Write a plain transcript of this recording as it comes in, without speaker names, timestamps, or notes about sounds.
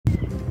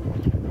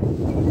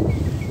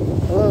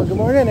Good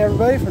morning,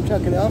 everybody from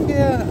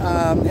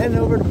Chuckadelphia. Heading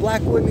over to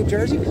Blackwood, New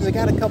Jersey, because I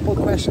got a couple of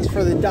questions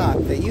for the doc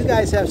that you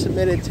guys have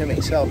submitted to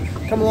me. So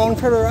come along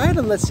for the ride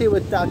and let's see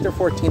what Dr.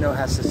 Fortino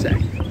has to say.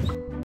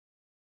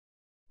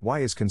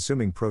 Why is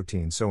consuming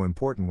protein so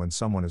important when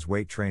someone is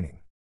weight training?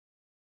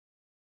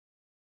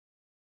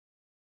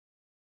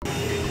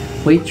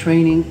 Weight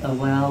training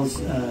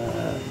allows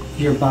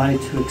your body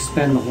to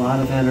expend a lot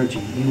of energy.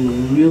 You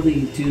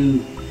really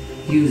do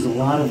use a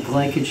lot of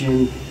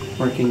glycogen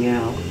working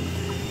out,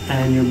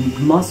 and your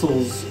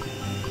muscles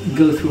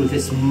go through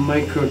this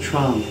micro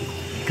trauma.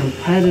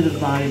 Competitive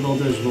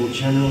bodybuilders will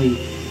generally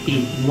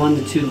eat 1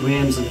 to 2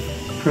 grams of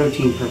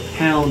protein per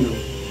pound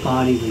of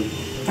body weight.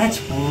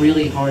 That's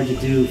really hard to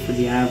do for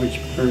the average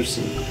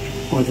person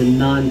or the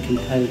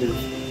non-competitive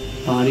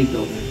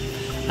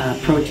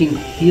bodybuilder. Protein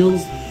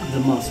heals the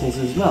muscles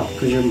as well,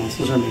 because your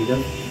muscles are made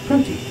of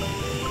protein,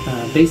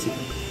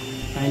 basically.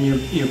 And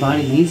your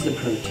body needs the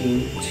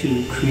protein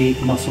to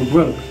create muscle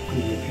growth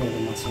and repair the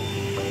muscle.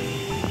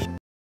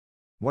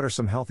 What are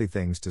some healthy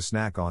things to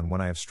snack on when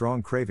I have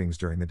strong cravings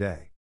during the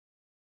day?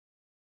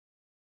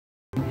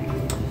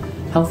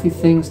 Healthy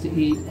things to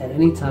eat at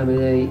any time of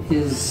day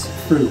is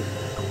fruit.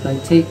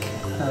 Like take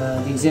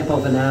the example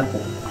of an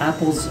apple.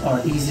 Apples are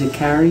easy to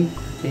carry,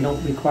 they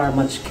don't require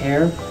much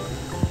care,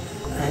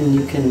 and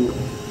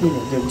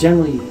they're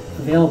generally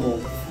available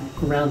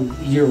around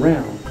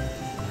year-round.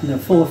 And they're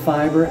full of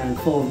fiber and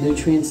full of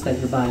nutrients that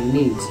your body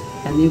needs,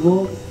 and they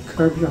will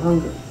curb your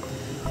hunger.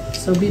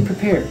 So be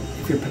prepared.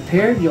 If you're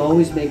prepared, you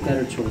always make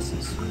better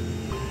choices.